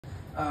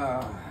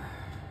Oh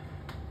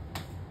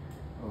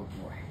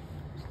boy,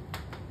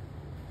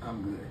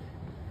 I'm good.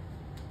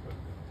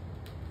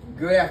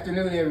 Good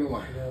afternoon,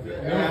 everyone.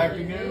 Good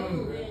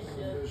afternoon,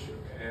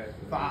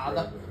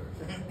 Father.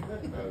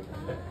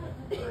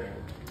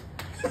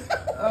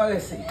 Oh,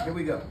 let's see. Here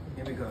we go.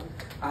 Here we go.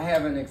 I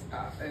have an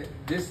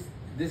this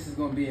is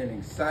going to be an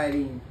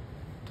exciting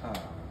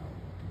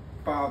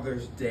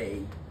Father's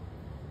Day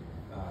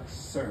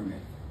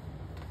sermon.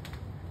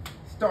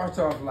 Starts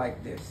off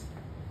like this.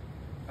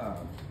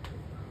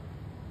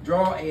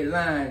 Draw a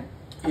line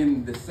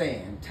in the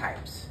sand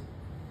types.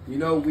 You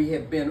know, we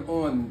have been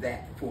on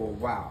that for a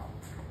while.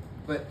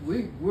 But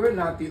we're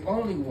not the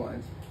only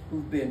ones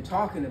who've been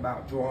talking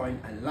about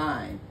drawing a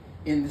line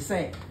in the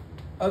sand.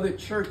 Other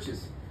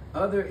churches,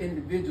 other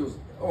individuals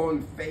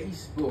on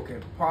Facebook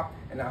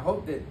and I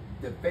hope that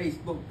the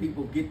Facebook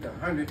people get the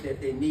 100 that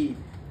they need,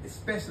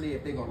 especially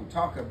if they're going to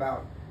talk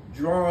about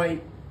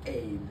drawing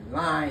a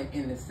line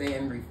in the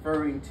sand,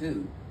 referring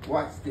to,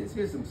 watch this,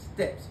 here's some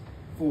steps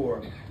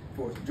for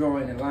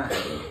drawing a line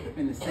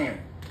in the sand.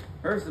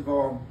 First of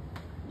all,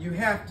 you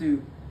have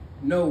to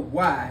know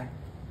why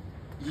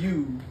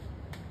you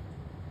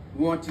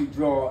want to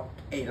draw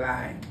a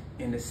line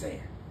in the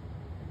sand.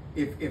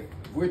 If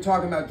we're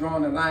talking about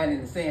drawing a line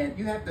in the sand,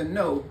 you have to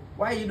know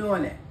why you're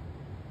doing that.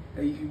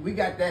 We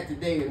got that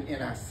today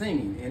in our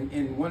singing.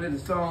 In one of the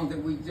songs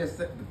that we just,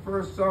 the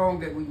first song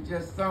that we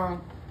just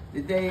sung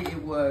today,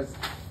 it was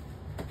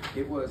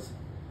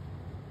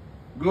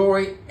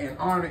glory and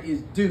honor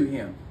is due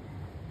him.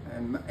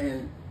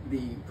 And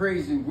the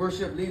praise and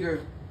worship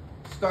leader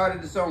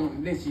started the song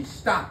and then she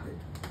stopped it.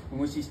 And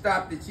when she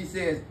stopped it, she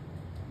says,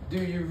 do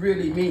you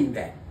really mean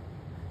that?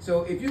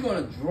 So if you're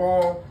going to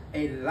draw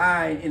a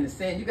line in the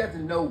sand, you got to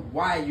know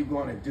why you're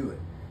going to do it.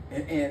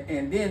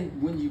 And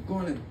then when you're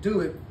going to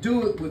do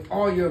it with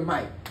all your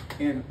might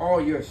and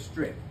all your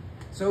strength.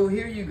 So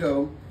here you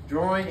go,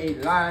 drawing a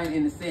line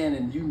in the sand,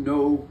 and you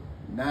know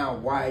now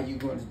why you're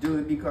going to do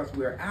it, because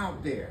we're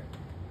out there.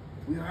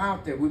 We're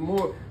out there. We're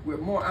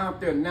more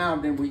out there now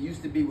than we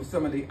used to be with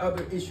some of the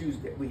other issues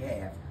that we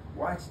have.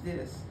 Watch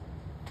this.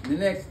 The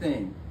next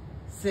thing,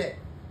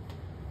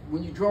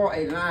 when you draw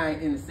a line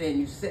in the sand,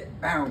 you set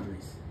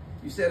boundaries.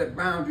 You set a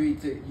boundary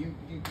to,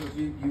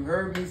 you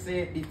heard me say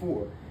it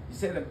before. You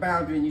set a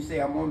boundary and you say,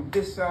 I'm on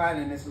this side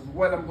and this is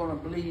what I'm going to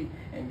believe.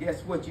 And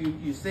guess what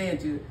you're saying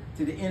to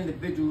the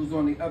individual who's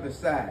on the other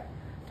side?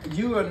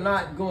 You are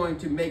not going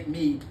to make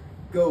me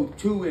go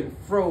to and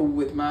fro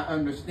with my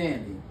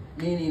understanding.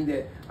 Meaning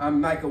that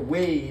I'm like a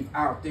wave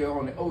out there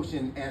on the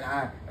ocean and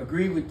I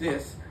agree with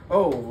this.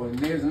 Oh, well,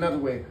 there's another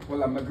wave.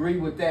 Well, I'm agree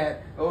with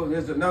that. Oh,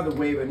 there's another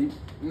wave. And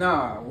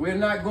nah, we're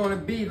not going to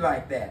be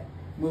like that.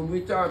 When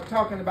we start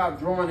talking about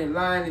drawing a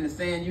line in the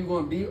sand, you're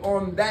going to be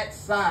on that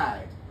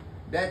side.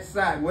 That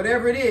side,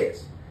 whatever it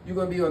is, you're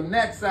going to be on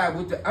that side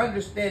with the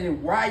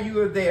understanding why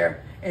you are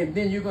there. And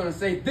then you're going to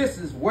say, this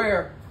is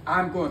where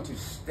I'm going to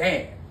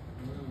stand.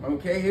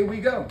 Okay, here we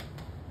go.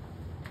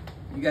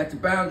 You got the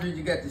boundaries,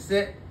 you got the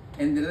set.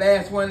 And the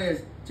last one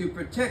is to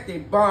protect a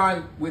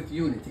bond with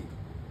unity.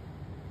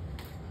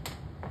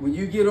 When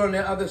you get on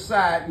the other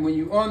side, when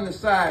you're on the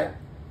side,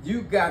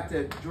 you got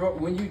to draw,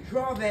 when you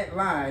draw that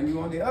line,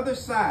 you're on the other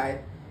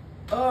side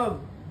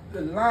of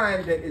the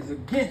line that is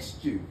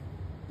against you.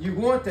 You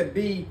want to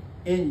be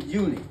in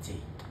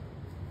unity.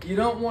 You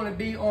don't want to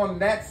be on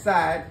that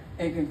side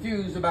and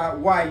confused about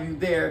why you're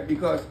there,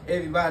 because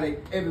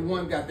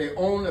everyone got their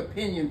own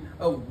opinion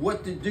of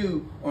what to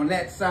do on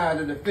that side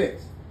of the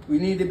fence. We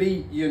need to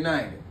be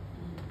united.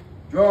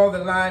 Draw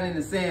the line in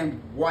the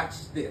sand.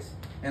 Watch this.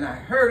 And I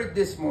heard it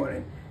this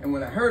morning. And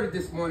when I heard it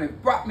this morning,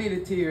 it brought me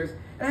to tears.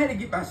 And I had to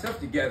get myself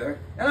together.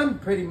 And I'm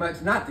pretty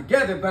much not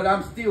together, but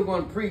I'm still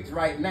going to preach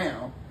right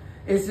now.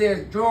 It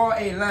says, draw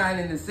a line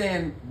in the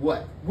sand,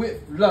 what?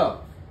 With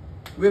love.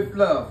 With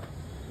love.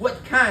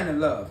 What kind of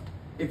love?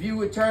 If you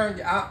would turn,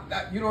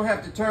 you don't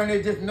have to turn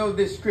it, just know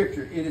this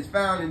scripture. It is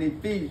found in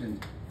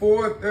Ephesians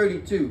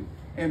 4:32.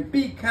 And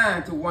be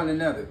kind to one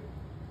another.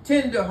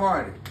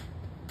 Tender-hearted.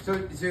 So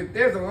if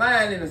there's a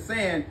line in the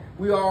sand,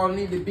 we all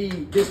need to be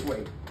this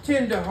way.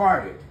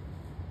 Tender-hearted.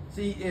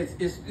 See,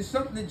 it's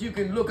something that you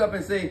can look up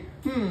and say,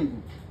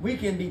 we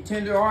can be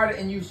tender-hearted,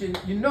 and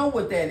you know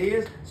what that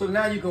is. So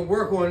now you can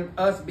work on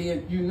us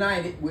being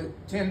united with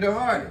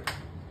tender-hearted.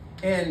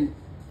 And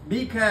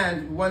be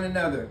kind to one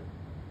another,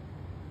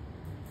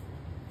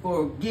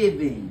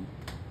 forgiving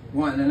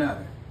one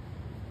another.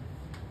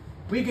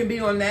 We can be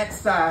on that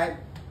side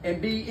and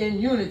be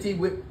in unity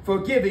with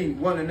forgiving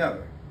one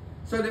another,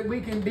 so that we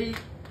can be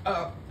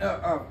a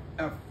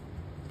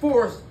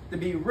force to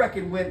be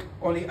reckoned with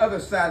on the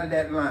other side of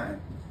that line.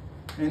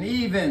 And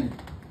even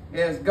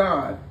as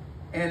God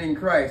and in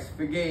Christ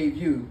forgave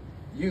you,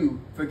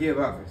 you forgive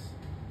others.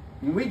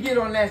 When we get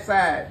on that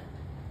side,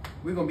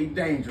 we're going to be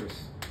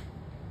dangerous.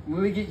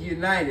 When we get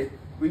united,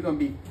 we're going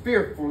to be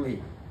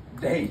fearfully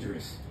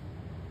dangerous.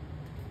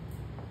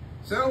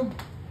 So,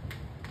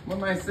 one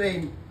might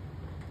say,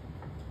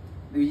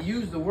 we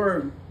use the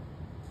word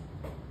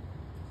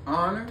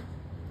honor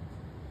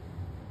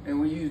and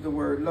we use the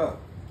word love.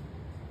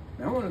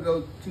 Now I want to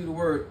go to the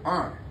word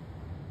honor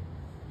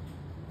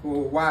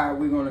for why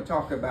we're going to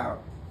talk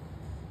about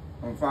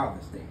on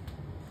Father's Day.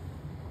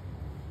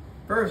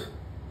 First,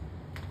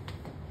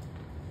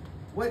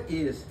 what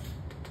is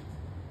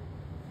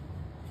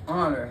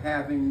honor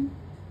having?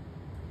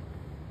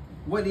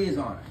 What is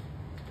honor?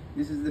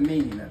 This is the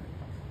meaning of it.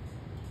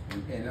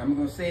 And I'm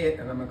going to say it,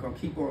 and I'm going to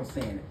keep on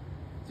saying it.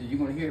 So you're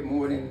going to hear it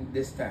more than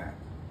this time.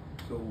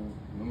 So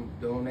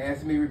don't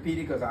ask me to repeat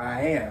it, because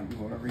I am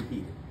going to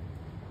repeat it.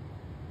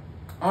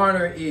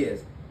 Honor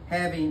is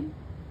having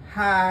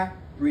high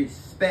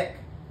respect,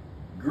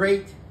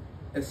 great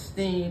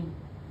esteem,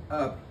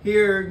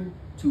 adhering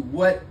to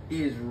what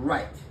is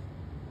right,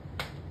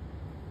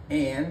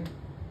 and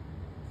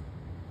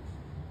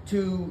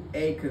to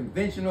a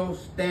conventional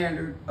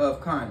standard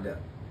of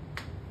conduct.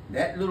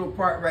 That little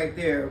part right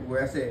there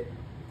where I said,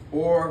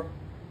 or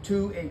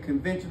to a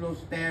conventional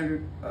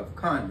standard of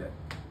conduct.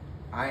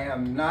 I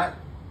am not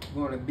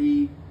going to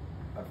be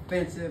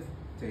offensive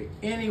to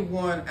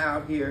anyone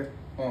out here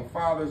on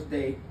Father's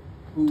Day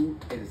who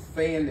is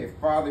saying their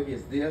father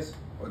is this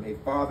or their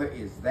father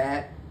is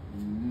that.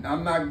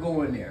 I'm not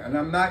going there. And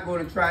I'm not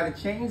going to try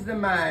to change the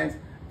minds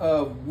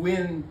of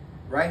when,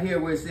 right here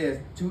where it says,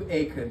 to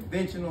a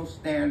conventional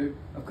standard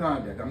of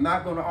conduct. I'm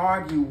not going to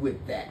argue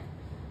with that,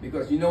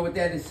 because you know what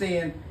that is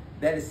saying?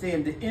 That is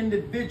saying the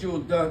individual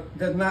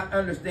does not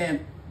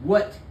understand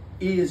what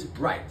is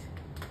right.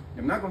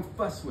 I'm not going to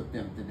fuss with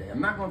them today.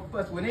 I'm not going to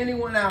fuss with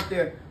anyone out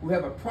there who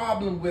have a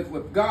problem with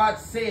what God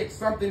said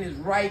something is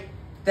right.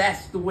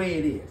 That's the way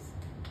it is.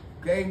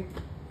 Okay?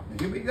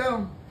 Now here we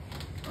go.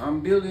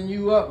 I'm building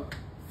you up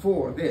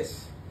for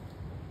this.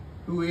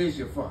 Who is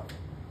your father?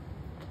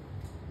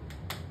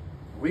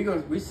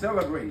 We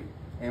celebrate.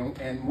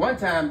 And one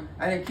time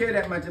I didn't care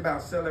that much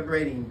about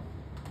celebrating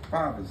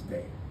Father's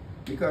Day,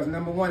 because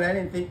number one, I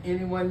didn't think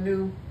anyone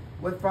knew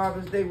what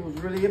Father's Day was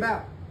really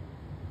about.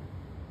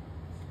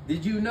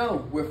 Did you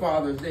know where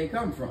Father's Day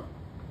come from?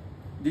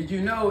 Did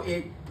you know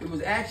it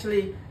was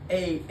actually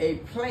a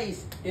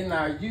place in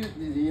the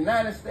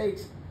United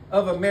States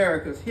of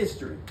America's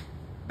history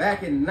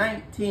back in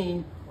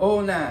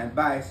 1909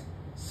 by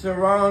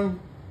Sharon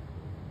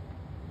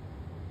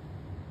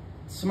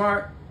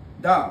Smart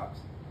Dobbs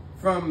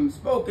from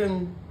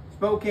Spokane,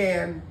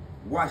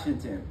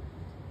 Washington.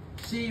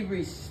 She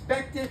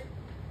respected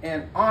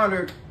and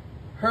honored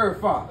her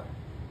father.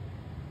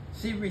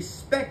 She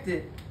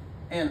respected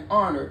and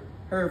honored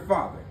her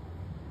father.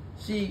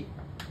 She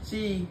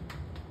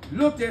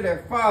looked at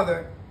her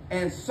father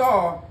and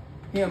saw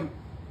him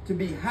to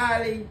be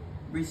highly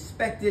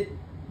respected,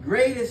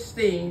 great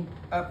esteem,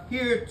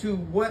 adhered to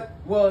what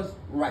was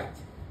right.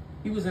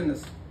 He was in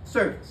the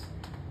service.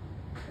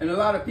 And a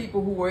lot of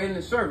people who were in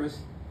the service,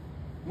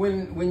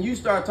 when you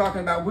start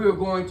talking about we're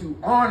going to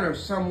honor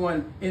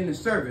someone in the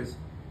service,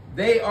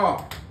 they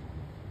have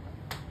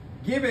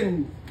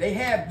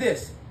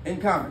this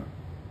in common: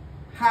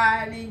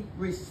 highly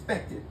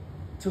respected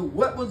to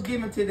what was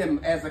given to them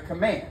as a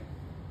command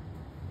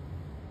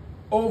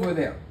over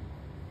them.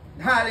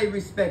 Highly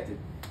respected,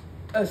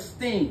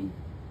 esteemed,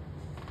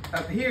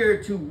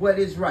 adhere to what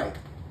is right.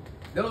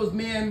 Those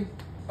men,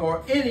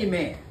 or any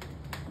man,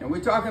 and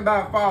we're talking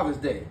about Father's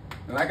Day.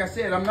 And like I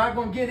said, I'm not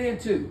going to get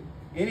into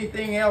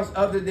anything else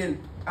other than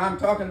I'm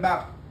talking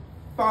about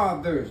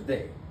Father's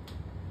Day.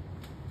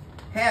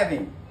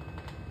 Having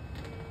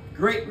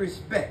great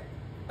respect,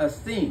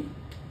 esteem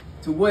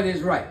to what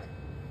is right.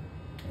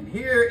 And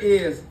here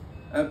is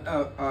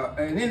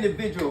an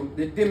individual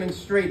that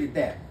demonstrated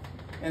that.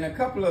 And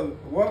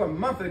a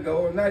month ago,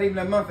 or not even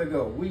a month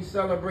ago, we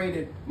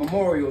celebrated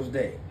Memorial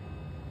Day.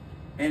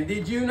 And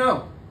did you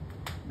know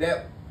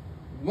that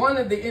one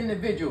of the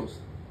individuals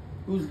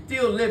who's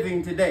still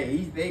living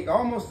today, they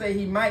almost say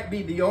he might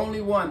be the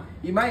only one,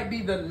 he might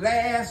be the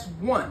last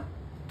one,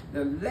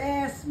 the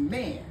last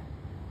man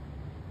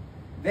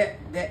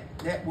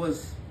that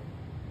was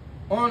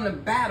on the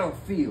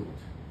battlefield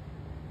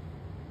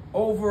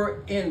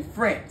over in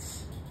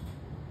France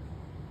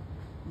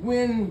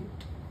when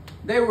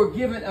they were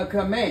given a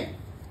command.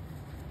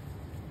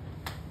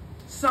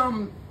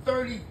 Some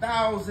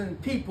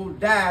 30,000 people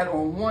died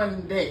on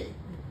one day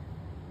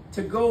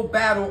to go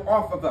battle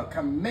off of a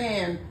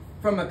command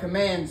from a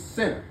command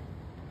center.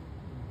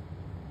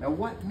 Now,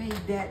 what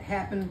made that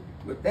happen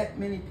with that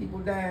many people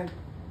dying?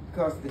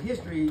 Because the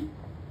history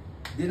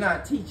did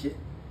not teach it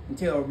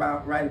until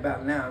right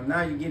about now.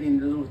 Now you're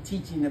getting a little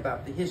teaching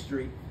about the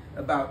history,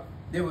 about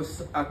there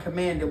was a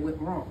command that went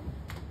wrong.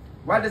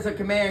 Why does a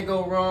command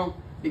go wrong?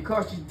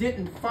 Because you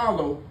didn't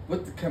follow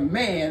what the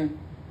command,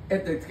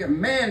 if the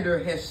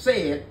commander has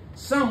said,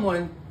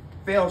 someone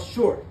fell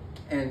short,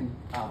 and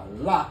a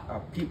lot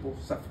of people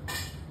suffered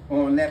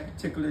on that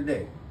particular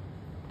day.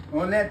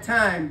 On that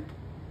time,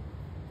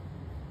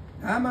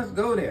 I must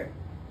go there.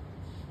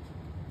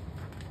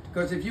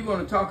 Because if you're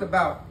going to talk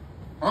about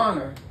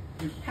honor,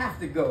 you have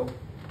to go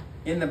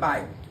in the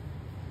Bible.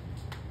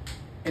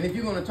 And if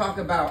you're going to talk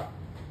about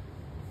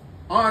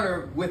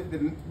honor with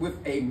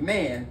a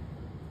man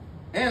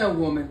and a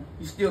woman,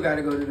 you still got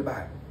to go to the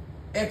Bible.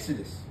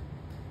 Exodus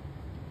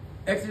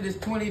Exodus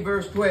 20,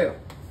 verse 12.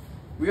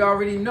 We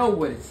already know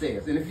what it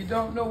says. And if you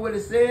don't know what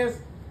it says,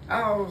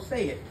 I'll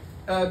say it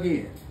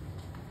again.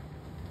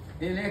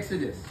 In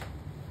Exodus.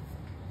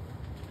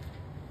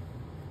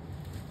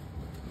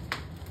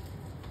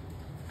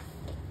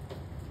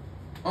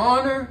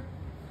 Honor.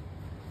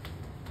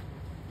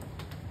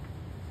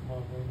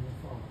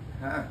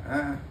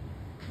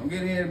 Don't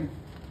get in.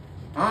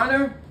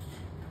 Honor.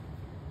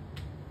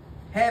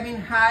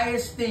 Having high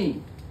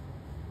esteem.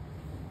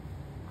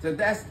 So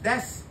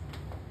that's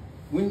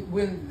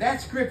when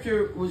that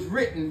scripture was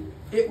written,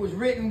 it was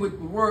written with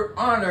the word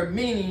honor,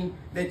 meaning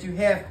that you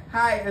have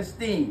high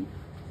esteem,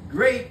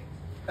 great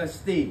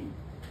esteem,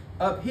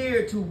 up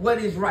here to what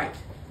is right.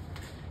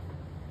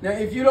 Now,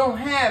 if you don't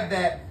have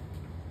that,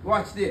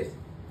 watch this.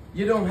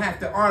 You don't have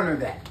to honor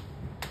that.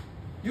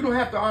 You don't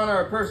have to honor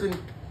a person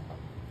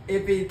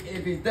if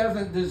he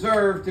doesn't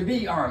deserve to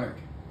be honored.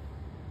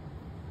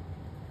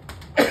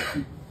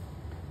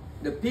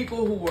 The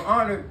people who were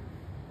honored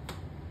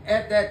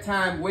at that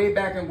time, way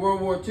back in World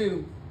War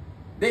II,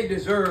 they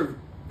deserved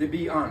to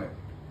be honored.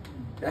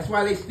 That's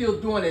why they're still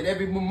doing it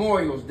every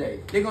Memorial's Day.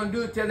 They're going to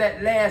do it till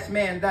that last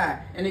man dies.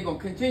 And they're going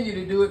to continue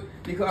to do it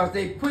because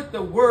they put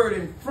the word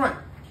in front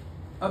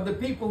of the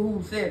people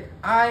who said,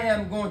 I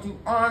am going to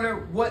honor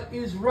what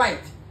is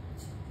right.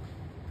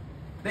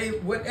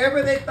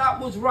 Whatever they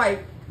thought was right,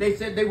 they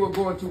said they were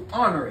going to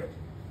honor it.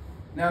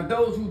 Now,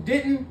 those who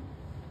didn't,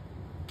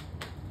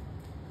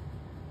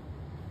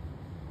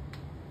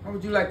 how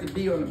would you like to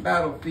be on the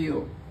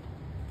battlefield?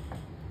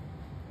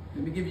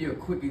 Let me give you a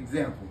quick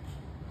example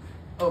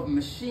of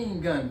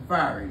machine gun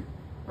firing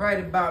right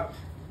about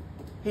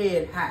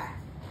head high.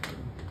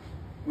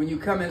 When you're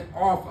coming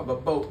off of a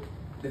boat,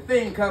 the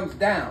thing comes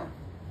down.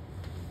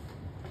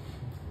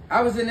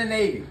 I was in the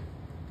Navy.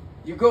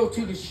 You go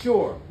to the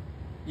shore.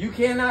 You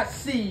cannot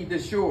see the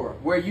shore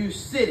where you're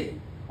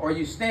sitting or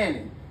you're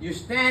standing. You're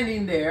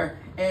standing there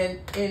and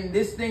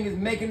this thing is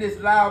making this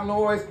loud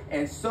noise,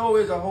 and so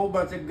is a whole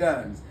bunch of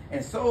guns.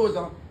 And so is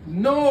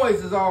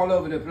noise is all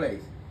over the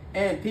place.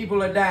 And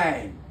people are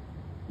dying.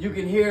 You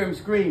can hear them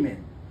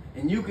screaming.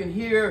 And you can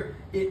hear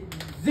it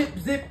zip,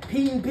 zip,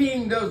 ping,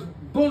 ping, those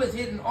bullets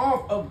hitting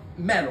off of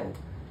metal.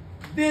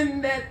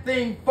 Then that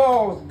thing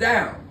falls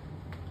down.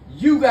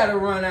 You got to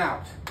run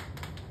out.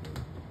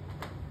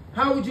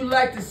 How would you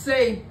like to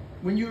say,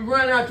 when you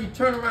run out, you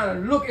turn around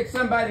and look at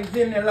somebody who's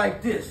in there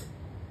like this,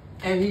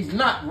 and he's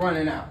not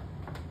running out?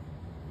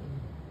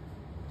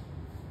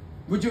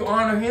 Would you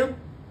honor him?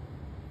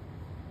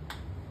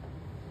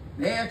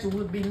 The answer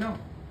would be no.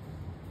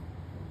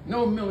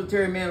 No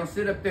military man will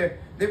sit up there.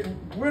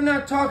 We're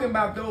not talking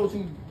about those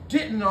who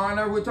didn't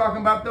honor. We're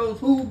talking about those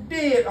who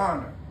did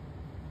honor.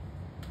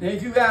 And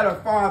if you got a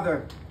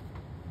father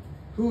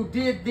who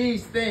did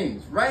these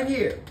things right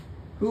here,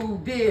 who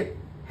did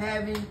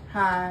having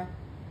high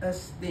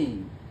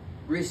esteem,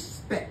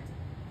 respect,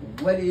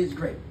 what is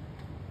great,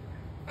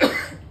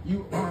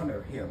 you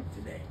honor him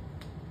today.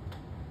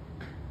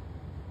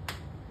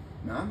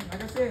 Now,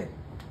 like I said,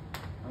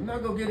 I'm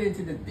not going to get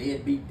into the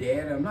deadbeat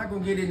dad. I'm not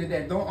going to get into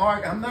that. Don't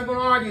argue. I'm not going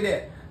to argue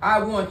that. I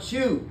want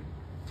you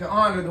to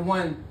honor the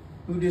one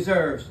who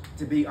deserves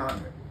to be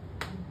honored.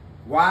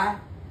 Why?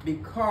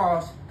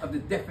 Because of the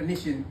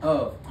definition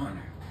of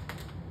honor.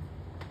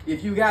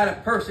 If you got a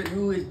person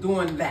who is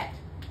doing that,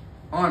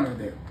 honor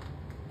them.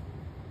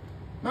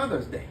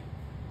 Mother's Day,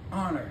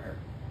 honor her.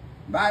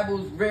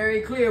 Bible's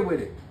very clear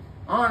with it.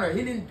 Honor.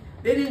 They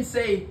didn't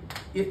say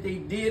if they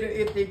did or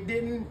if they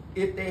didn't.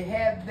 If they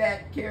had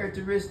that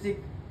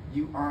characteristic,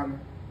 you honor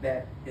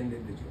that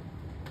individual.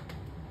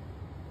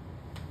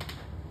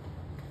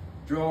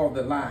 Draw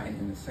the line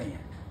in the sand.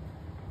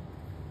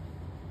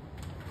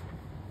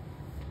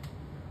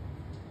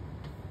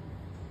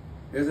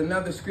 There's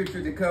another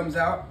scripture that comes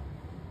out,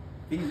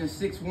 Ephesians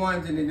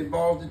 6:1, and it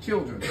involves the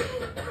children.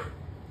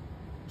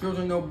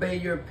 Children, obey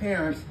your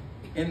parents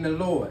in the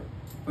Lord,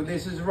 for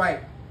this is right,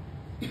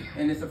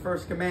 and it's the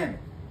first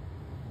commandment.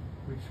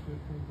 Which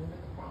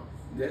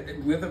scripture is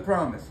that? With a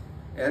promise.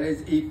 That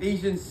is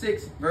Ephesians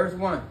 6, verse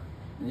 1.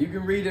 And you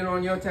can read it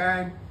on your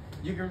time.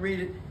 You can read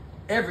it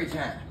every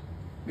time.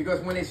 Because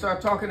when they start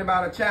talking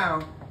about a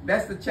child,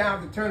 that's the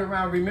child to turn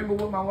around. Remember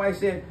what my wife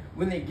said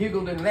when they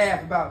giggled and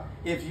laughed about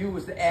if you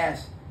was to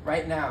ask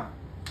right now,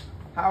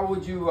 how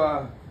would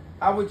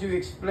you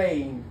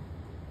explain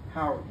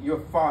how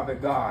your Father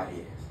God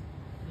is?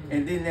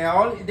 And then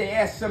they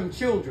asked some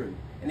children,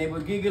 and they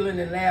were giggling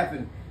and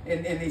laughing.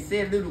 And they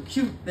said little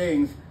cute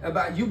things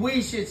about you.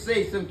 We should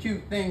say some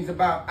cute things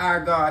about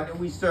our God that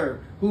we serve,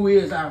 who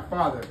is our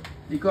Father.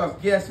 Because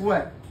guess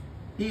what?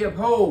 He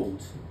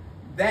upholds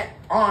that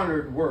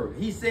honored word.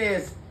 He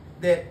says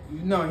that,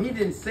 no, he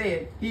didn't say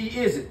it.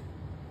 He is it.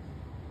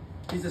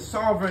 He's a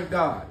sovereign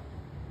God.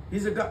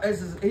 He's a God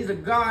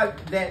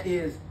that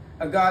is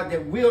a God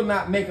that will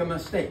not make a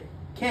mistake,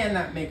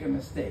 cannot make a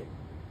mistake,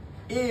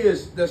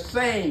 is the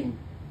same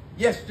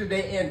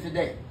yesterday and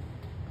today.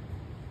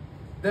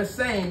 The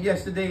same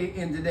yesterday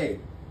and today.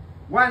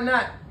 Why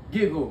not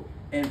giggle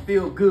and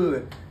feel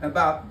good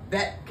about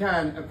that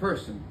kind of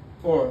person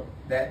or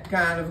that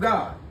kind of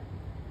God.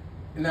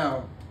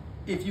 Now,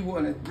 if you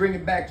want to bring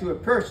it back to a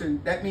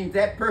person, that means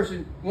that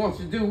person wants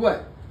to do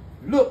what?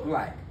 Look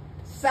like,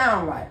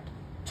 sound like,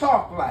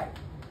 talk like,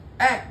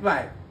 act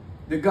like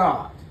the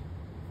God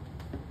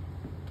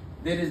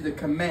that is the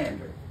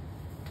commander.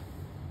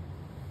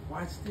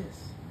 Watch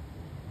this.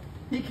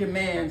 He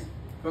commands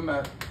from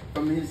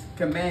his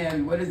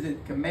command, what is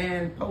it?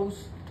 Command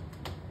post?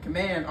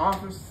 Command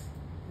office?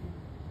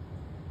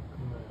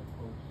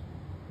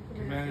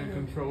 Command and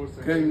control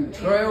center.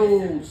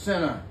 Control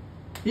center.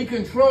 He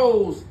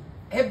controls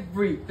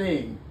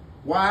everything.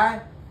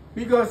 Why?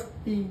 Because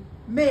he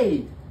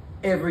made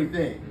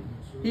everything.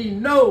 He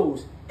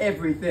knows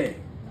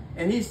everything.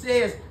 And he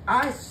says,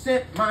 I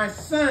sent my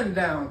son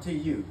down to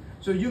you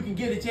so you can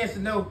get a chance to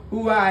know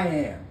who I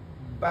am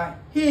by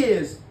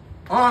his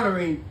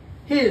honoring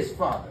his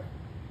father.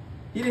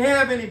 He didn't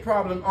have any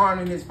problem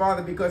honoring his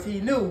father because he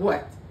knew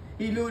what?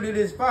 He knew that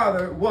his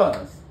father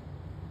was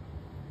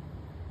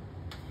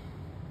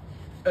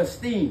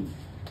esteemed,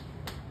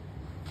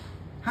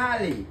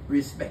 highly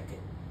respected.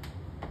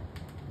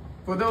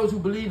 For those who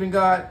believe in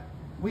God,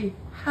 we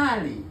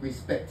highly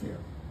respect him.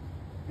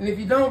 And if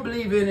you don't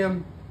believe in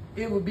him,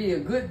 it would be a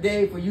good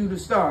day for you to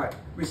start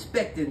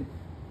respecting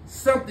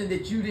something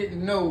that you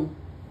didn't know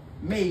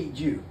made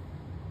you.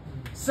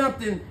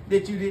 Something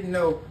that you didn't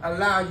know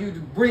allowed you to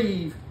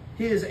breathe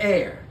his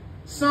air.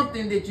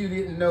 Something that you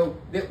didn't know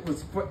that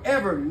was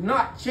forever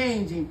not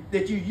changing,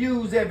 that you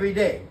use every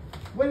day.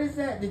 What is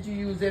that you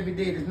use every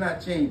day that's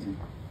not changing?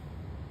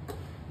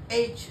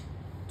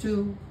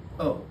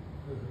 H2O.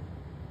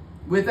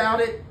 Without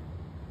it,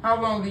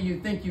 how long do you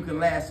think you can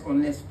last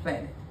on this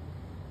planet?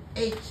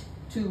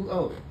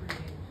 H2O.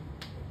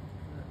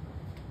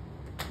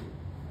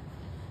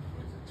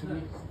 2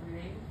 weeks?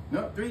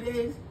 No, 3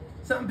 days.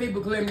 Some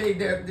people claim they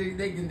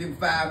can do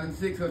 5 and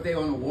 6 because they're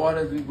on the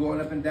waters and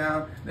going up and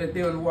down. That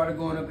they're on the water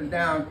going up and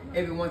down.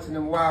 Every once in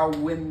a while,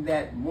 when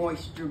that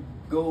moisture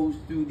goes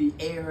through the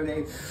air,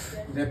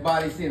 their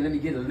body's saying, let me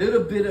get a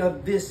little bit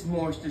of this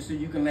moisture so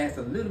you can last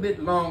a little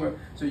bit longer,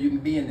 so you can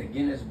be in the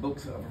Guinness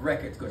Books of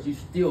Records, because you're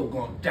still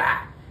going to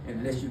die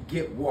unless you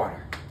get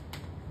water.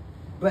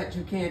 But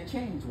you can't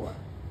change water.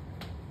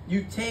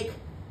 You take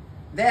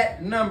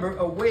that number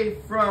away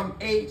from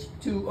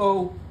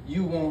H2O,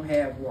 you won't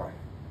have water.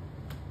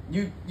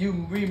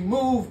 You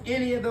remove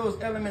any of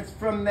those elements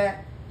from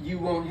that, you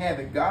won't have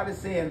it. God is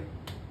saying,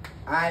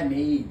 I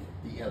made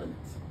the elements.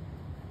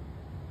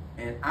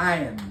 And I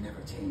am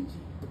never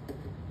changing.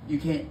 You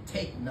can't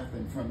take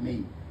nothing from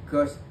me,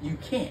 because you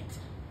can't.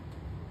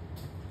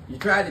 You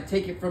tried to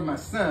take it from my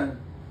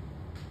son,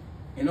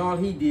 and all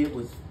he did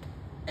was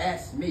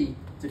ask me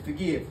to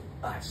forgive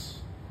us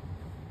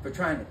for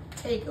trying to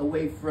take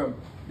away from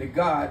the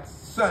God's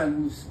son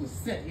who was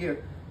sent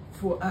here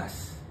for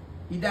us.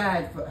 He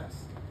died for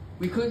us.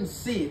 We couldn't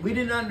see it. We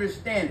didn't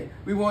understand it.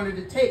 We wanted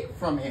to take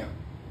from him.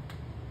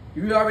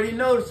 You already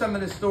know some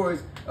of the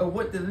stories of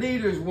what the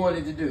leaders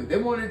wanted to do. They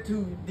wanted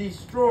to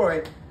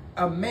destroy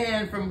a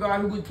man from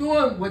God who was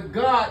doing what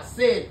God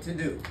said to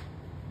do.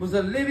 It was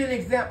a living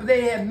example.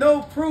 They had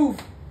no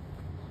proof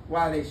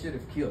why they should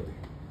have killed him.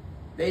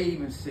 They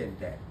even said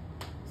that.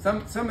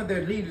 Some of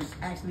their leaders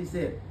actually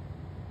said,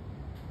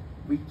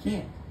 we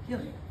can't kill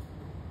him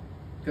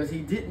because he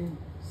didn't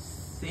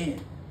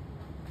sin.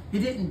 He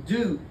didn't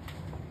do.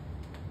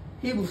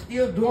 He was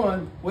still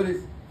doing what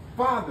his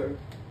father,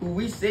 who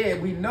we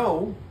said we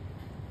know,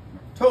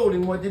 told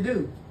him what to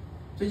do.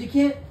 So you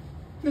can't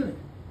kill him.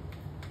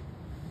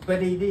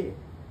 But he did.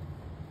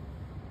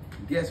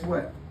 Guess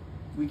what?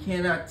 We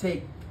cannot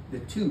take the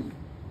 2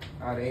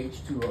 out of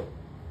H2O.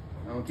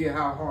 I don't care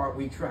how hard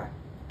we try.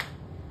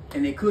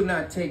 And they could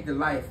not take the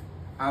life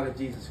out of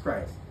Jesus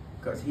Christ,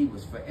 because he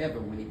was forever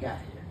when he got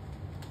here.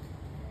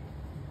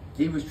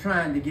 He was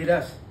trying to get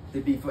us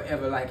to be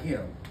forever like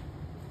him.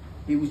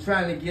 He was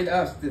trying to get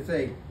us to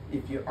say,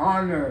 if you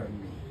honor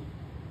me,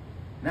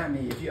 not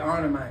me, if you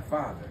honor my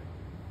Father,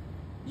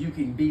 you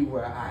can be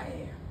where I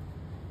am.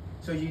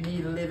 So you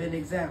need a living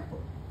example.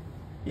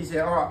 He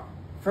said, oh,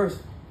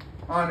 first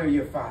honor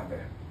your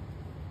father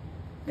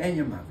and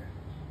your mother.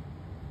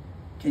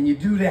 Can you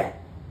do that?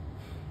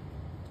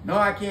 No,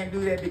 I can't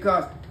do that,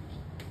 because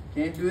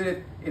can't do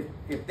it.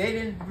 If they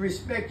didn't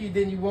respect you,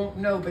 then you won't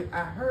know. But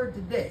I heard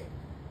today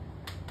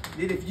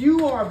that if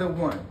you are the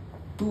one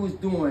who is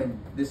doing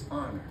this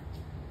honor,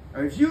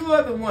 or if you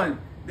are the one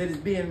that is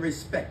being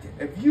respected,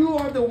 if you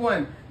are the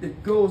one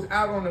that goes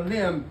out on a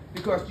limb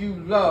because you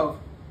love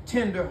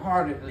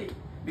tender-heartedly,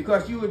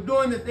 because you are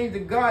doing the things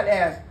that God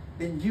asked,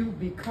 then you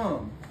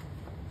become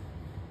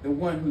the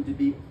one who to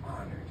be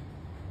honored.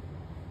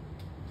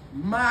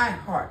 My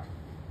heart.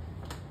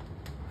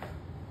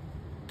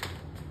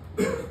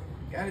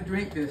 Gotta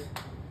drink this.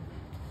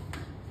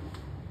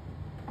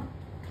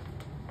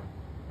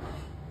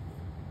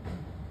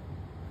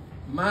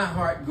 My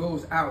heart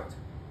goes out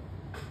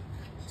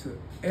to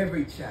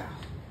every child,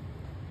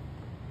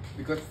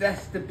 because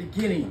that's the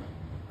beginning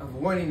of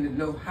wanting to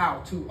know how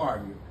to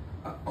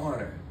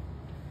honor.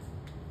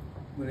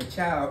 When a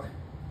child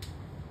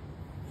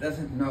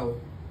doesn't know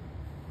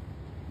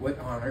what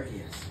honor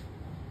is.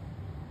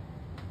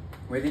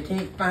 Where they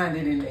can't find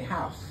it in their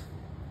house.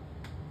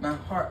 My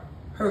heart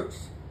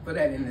hurts for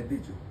that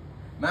individual.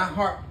 My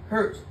heart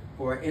hurts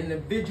for an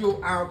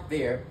individual out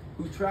there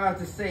who tries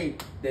to say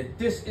that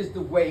this is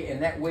the way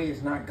and that way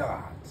is not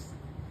God's.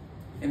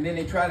 And then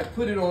they try to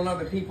put it on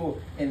other people,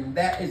 and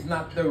that is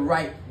not the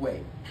right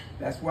way.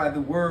 That's why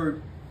the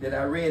word that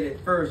I read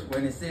at first,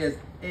 when it says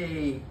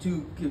a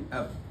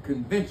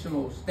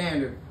conventional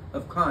standard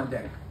of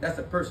conduct, that's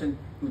a person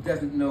who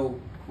doesn't know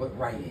what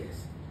right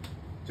is.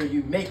 So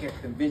you make a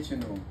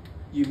conventional,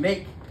 you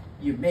make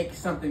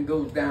something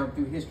goes down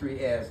through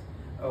history as,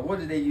 what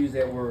did they use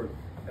that word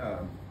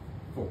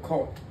for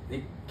cult?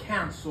 They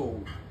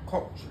cancel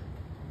culture.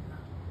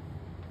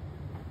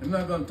 I'm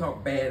not going to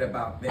talk bad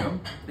about them.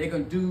 They're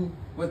going to do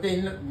what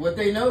they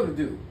know to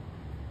do.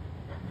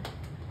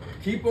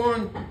 Keep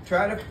on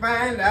trying to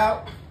find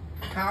out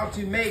how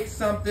to make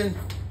something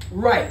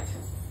right.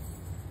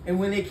 And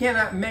when they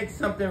cannot make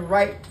something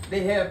right,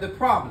 they have the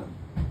problem.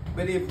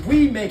 But if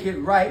we make it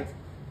right,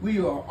 we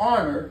are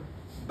honored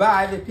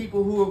by the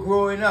people who are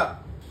growing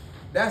up.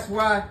 That's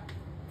why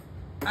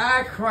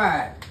I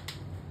cried.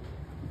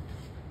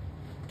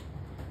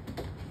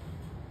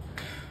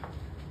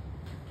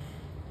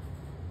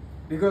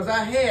 Because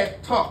I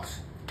had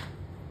talks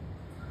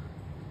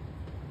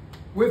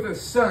with a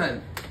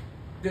son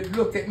that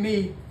looked at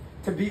me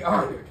to be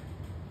honored.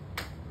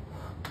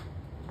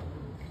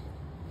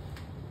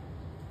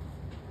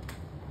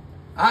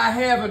 I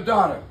have a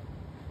daughter.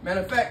 Matter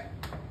of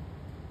fact,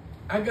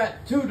 I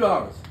got 2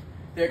 daughters.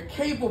 They're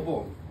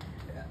capable.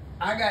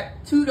 I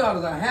got 2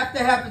 daughters. I have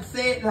to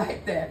say it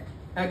like that.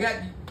 I got,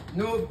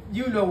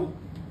 you know,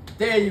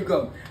 there you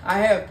go. I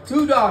have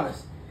 2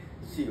 daughters.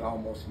 She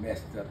almost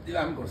messed up.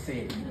 I'm going to say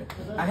it even.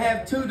 I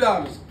have 2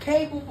 daughters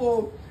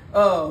capable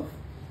of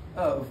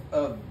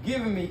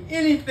giving me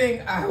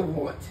anything I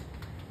want.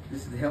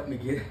 This is to help me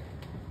get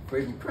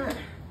away from crying.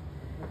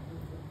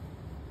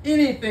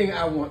 Anything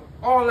I want.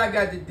 All I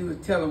got to do is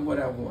tell them what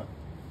I want.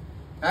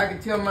 I can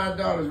tell my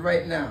daughters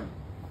right now,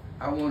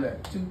 I want a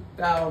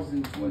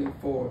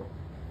 2024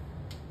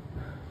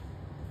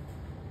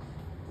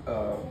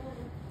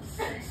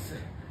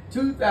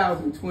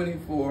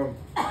 2024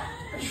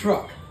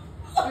 truck.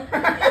 Ford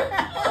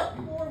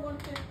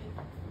 150.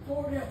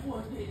 Ford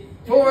F-150.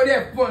 Ford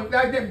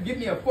F-150. Give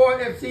me a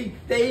Ford F-C.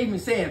 They even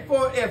saying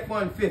Ford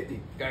F-150.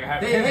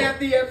 They have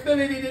the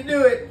ability to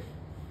do it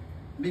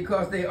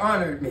because they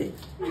honored me.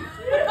 Hey,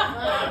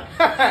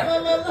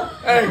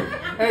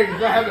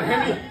 do I have a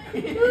Hemi?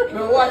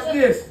 Now watch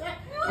this.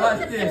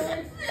 Watch this.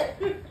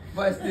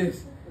 Watch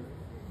this.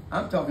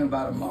 I'm talking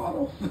about a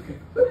model.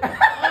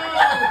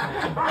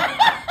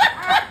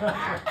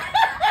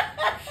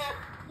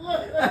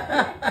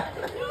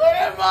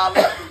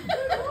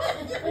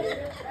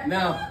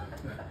 Now,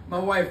 my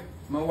wife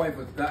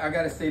was, I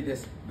gotta say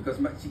this because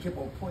she kept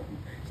on pointing.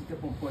 She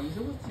kept on pointing.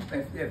 So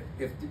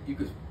if you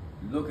could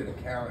look at the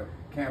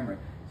camera,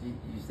 you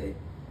say,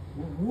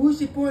 well, who is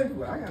she pointing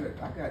to? I got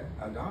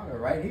a daughter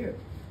right here.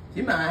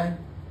 She mine.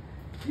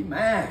 She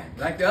mine.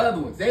 Like the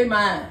other ones, they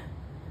mine.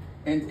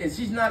 And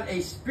she's not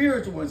a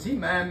spiritual one. She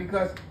mine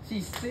because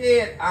she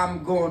said,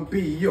 I'm going to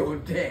be your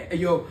dad,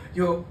 your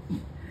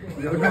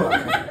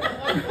daughter.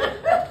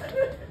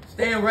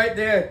 Stand right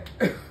there.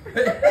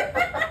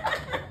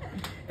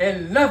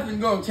 And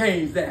nothing's going to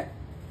change that.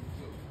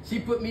 She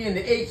put me in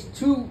the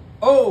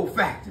H2O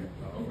factor.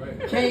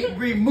 Can't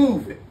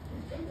remove it.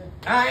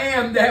 I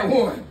am that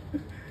one.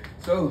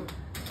 So,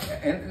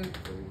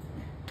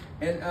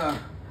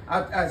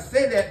 I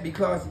say that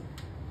because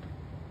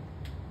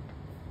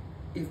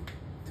if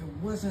there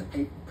wasn't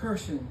a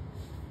person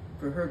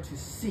for her to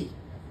see,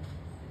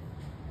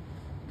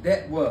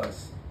 that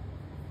was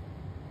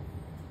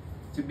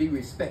to be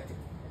respected,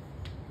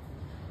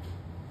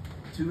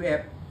 to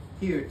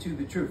adhere to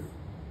the truth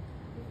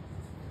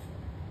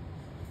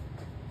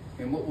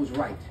and what was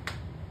right.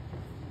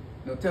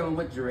 No telling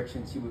what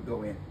direction she would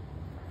go in.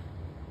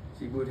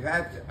 She would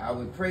have to, I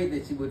would pray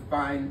that she would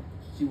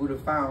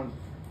have found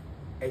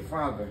a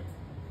father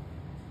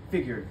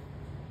figure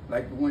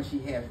like the one she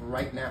has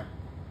right now.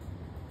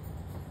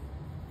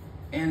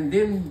 And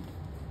then,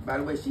 by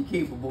the way, she's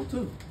capable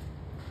too.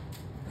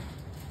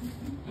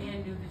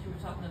 And knew that you were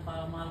talking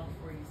about a model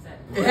before you said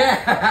it.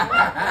 Yeah.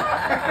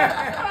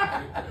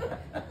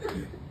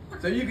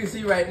 So you can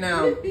see right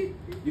now,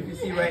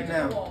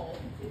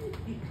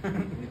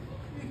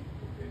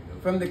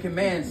 from the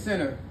command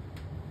center,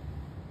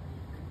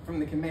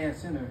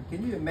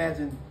 can you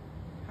imagine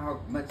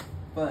how much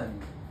fun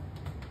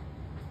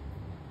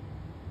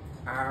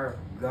our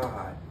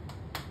God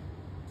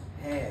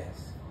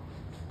has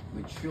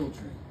with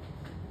children,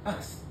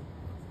 us,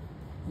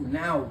 who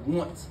now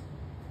want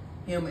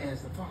him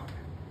as the Father?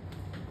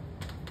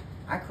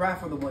 I cry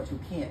for the ones who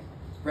can't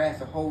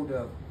grasp a hold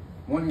of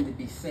wanting to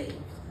be saved,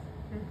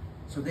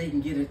 so they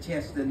can get a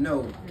chance to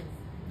know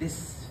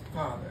this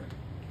Father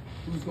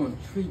who's going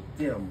to treat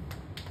them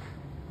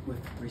with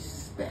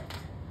respect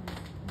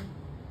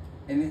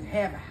and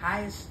have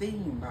high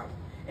esteem about it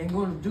and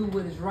going to do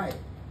what is right.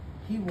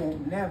 He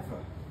won't never,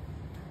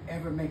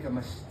 ever make a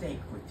mistake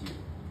with you.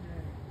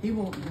 He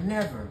won't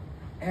never,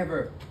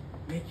 ever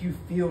make you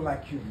feel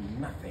like you're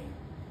nothing.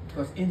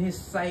 Because in his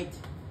sight,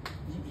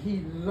 he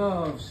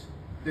loves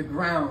the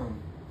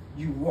ground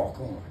you walk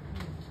on.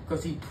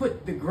 Because he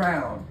put the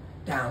ground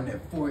down there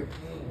for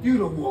you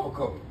to walk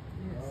on.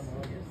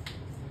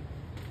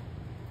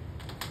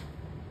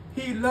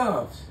 He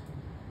loves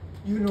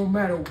you no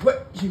matter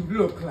what you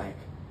look like,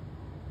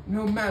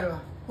 no matter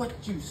what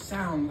you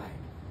sound like.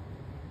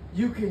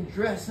 You can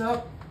dress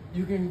up,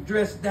 you can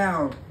dress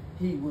down,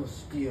 he will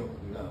still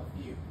love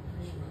you.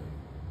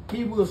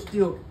 He will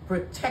still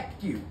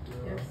protect you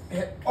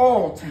at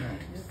all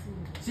times.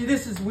 See,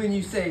 this is when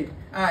you say,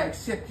 I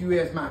accept you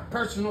as my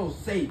personal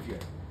Savior.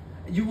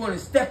 You want to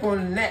step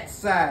on that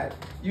side.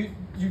 You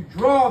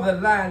draw the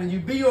line and you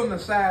be on the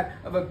side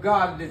of a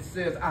God that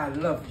says, I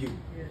love you.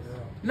 Yes.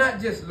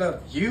 Not just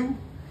love you,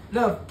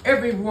 love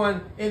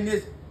everyone in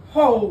this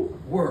whole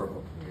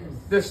world. Yes.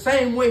 The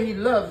same way he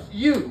loves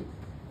you.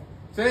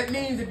 So that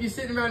means if you're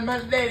sitting around, my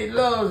daddy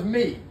loves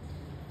me.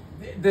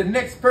 The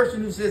next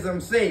person who says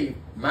I'm saved,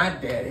 my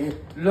daddy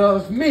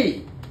loves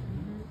me.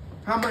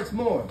 How much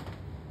more?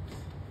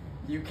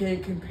 You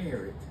can't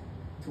compare it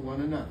to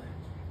one another.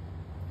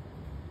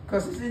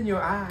 Because it's in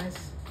your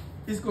eyes.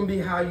 It's going to be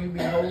how you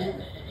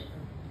behold.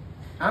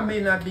 I may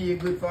not be a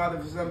good father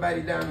for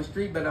somebody down the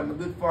street, but I'm a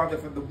good father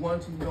for the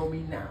ones who know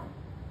me now.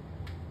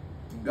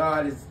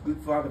 God is a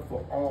good father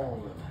for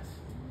all of us.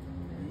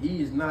 And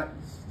he is not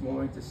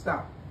going to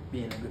stop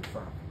being a good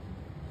father.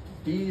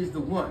 He is the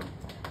one.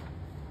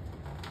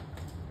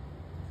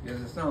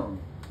 There's a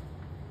song.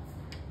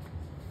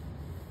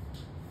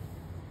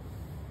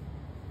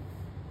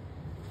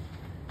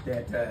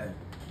 That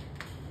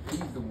he's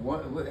the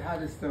one. How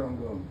does the song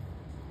go?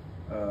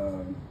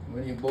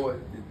 When you boy,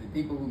 the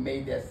people who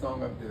made that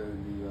song of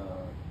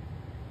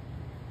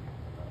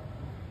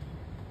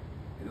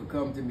it'll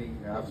come to me.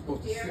 I was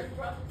supposed to sing.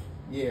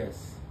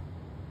 Yes.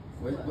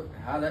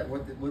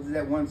 What's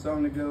that one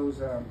song that goes?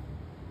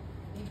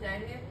 You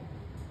died here?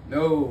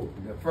 No,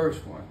 the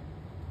first one.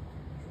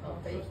 Oh,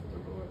 faith.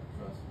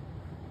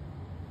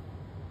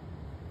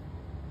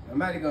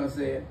 Somebody gonna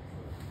say it.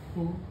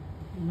 Who?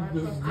 I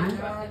trust in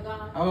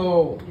God.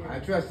 Oh, I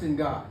trust in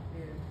God.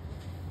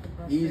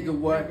 Yeah. He's the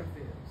one.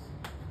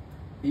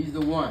 He's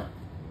the one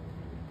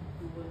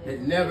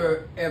that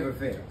never ever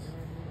fails.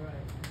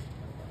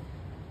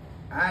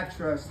 I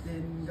trust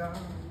in God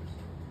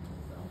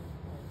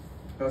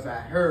because I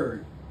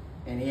heard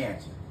and he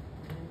answered.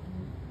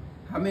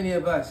 How many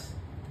of us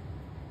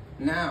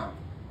now,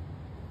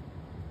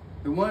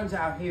 the ones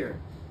out here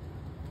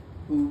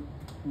who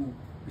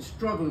are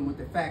struggling with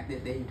the fact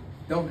that they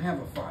don't have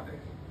a father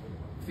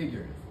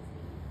figure,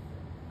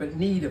 but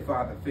need a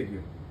father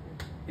figure,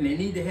 and they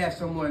need to have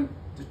someone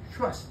to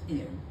trust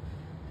in.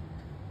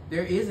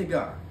 There is a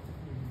God.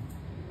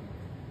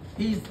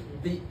 He's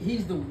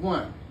the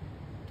one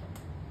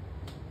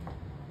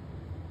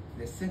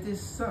that sent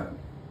his son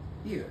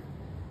here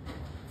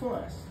for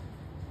us.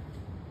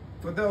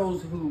 For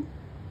those who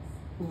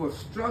are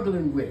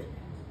struggling with it.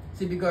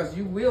 See, because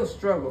you will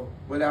struggle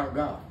without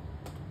God.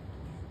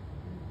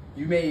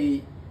 You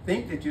may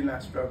think that you're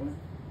not struggling,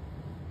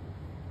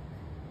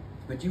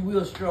 but you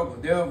will struggle.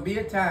 There'll be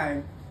a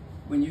time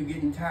when you're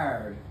getting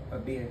tired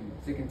of being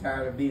sick and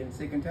tired of being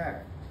sick and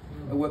tired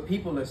of what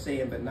people are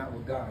saying, but not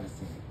what God is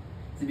saying.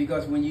 See,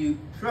 because when you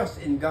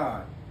trust in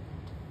God,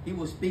 he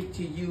will speak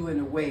to you in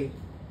a way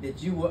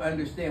that you will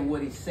understand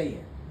what he's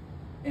saying.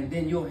 And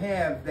then you'll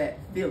have that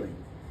feeling.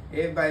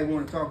 Everybody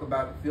want to talk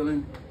about the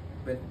feeling,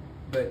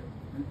 but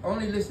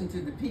only listen to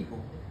the people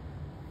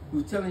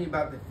who's telling you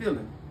about the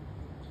feeling,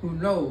 who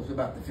knows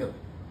about the feeling.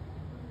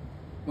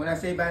 When I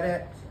say by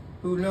that,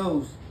 who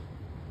knows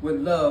what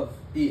love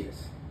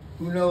is,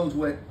 who knows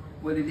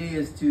what it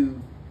is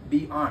to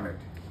be honored.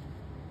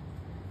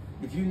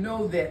 If you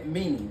know that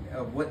meaning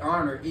of what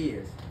honor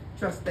is,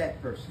 trust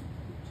that person.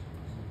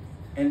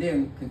 And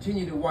then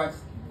continue to watch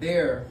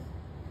their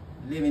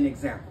living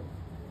example.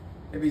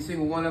 Every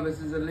single one of us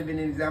is a living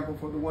example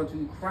for the ones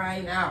who are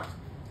crying out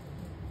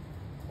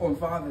on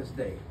Father's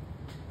Day.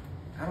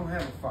 I don't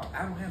have a father.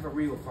 I don't have a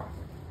real father.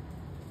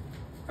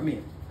 I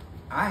mean,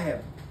 I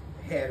have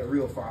had a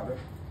real father.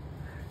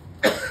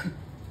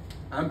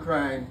 I'm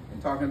crying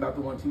and talking about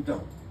the ones who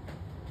don't.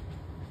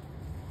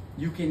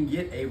 You can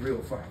get a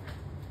real father.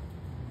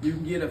 You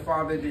can get a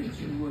father that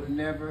you will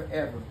never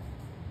ever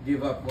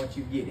give up once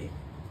you get him.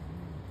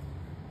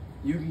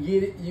 You can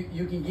get it.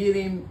 You can get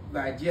him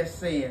by just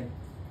saying,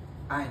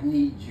 I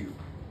need you.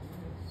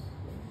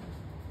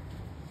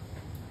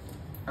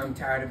 I'm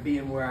tired of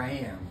being where I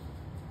am.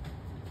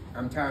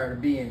 I'm tired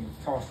of being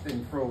tossed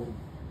and fro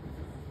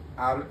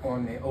out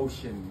on the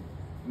ocean,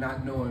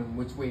 not knowing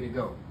which way to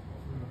go.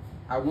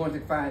 I want to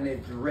find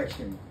that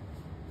direction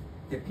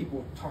that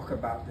people talk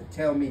about, to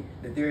tell me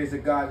that there is a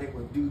God that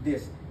will do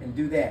this and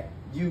do that.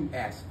 You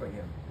ask for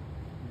him.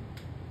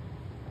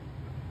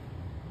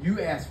 You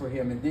ask for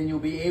him, and then you'll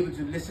be able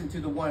to listen to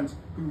the ones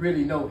who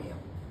really know him.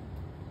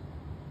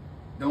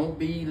 Don't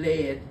be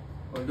led,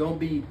 or don't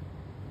be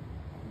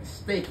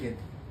mistaken.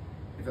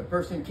 If a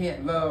person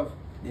can't love,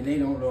 then they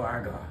don't know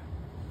our God.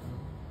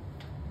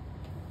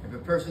 If a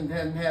person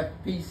doesn't have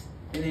peace,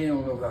 then they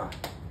don't know God.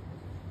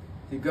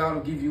 See, God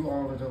will give you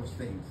all of those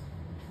things.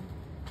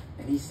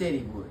 And he said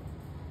he would.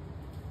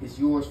 It's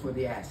yours for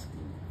the asking.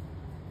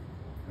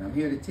 And I'm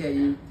here to tell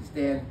you to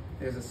stand,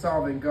 there's a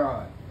sovereign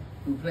God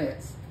who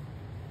plants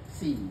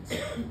seeds.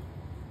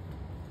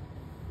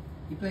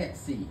 He plants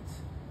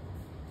seeds.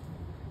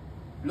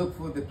 Look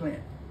for the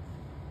plant.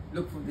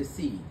 Look for the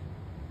seed.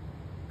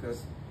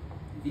 Because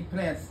if he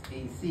plants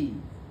a seed,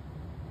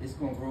 it's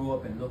going to grow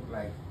up and look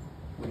like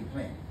what he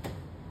planted.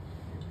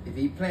 If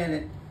he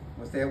planted,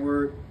 what's that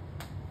word?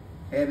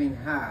 Having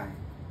high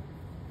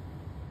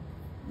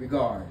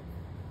regard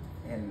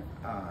and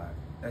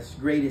that's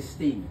great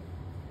esteem.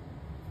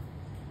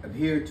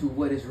 Adhere to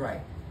what is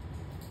right.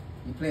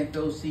 You plant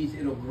those seeds,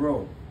 it'll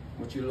grow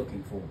what you're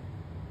looking for.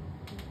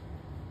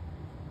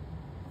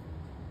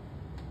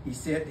 He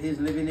set his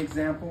living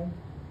example,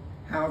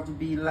 how to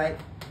be like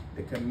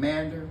the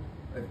commander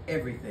of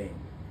everything.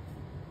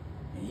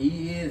 And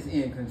he is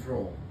in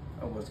control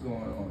of what's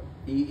going on.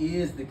 He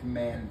is the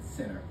command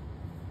center.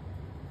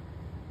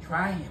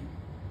 Try him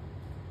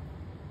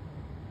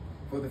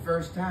for the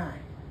first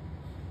time,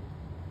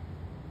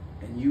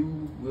 and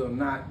you will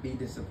not be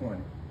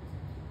disappointed.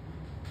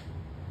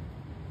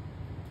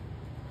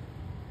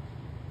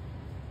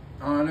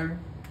 Honor.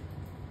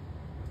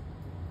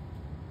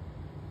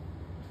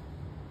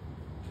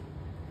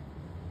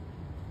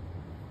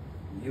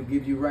 He'll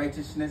give you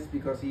righteousness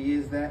because he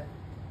is that.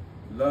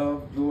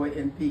 Love, joy,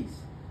 and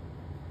peace.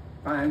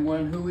 Find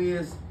one who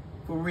is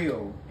for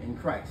real in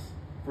Christ.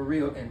 For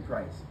real in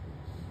Christ.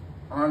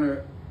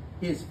 Honor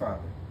his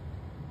father.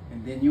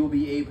 And then you'll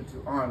be able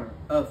to honor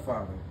a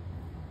father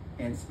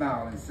and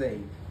smile and say,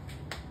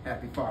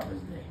 Happy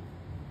Father's Day.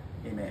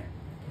 Amen.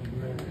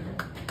 Amen.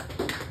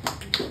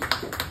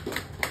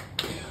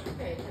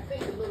 Okay, I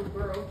think the little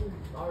girl who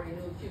already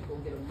knew she was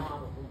going to get a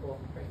model will go up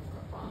and pray for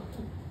her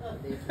father.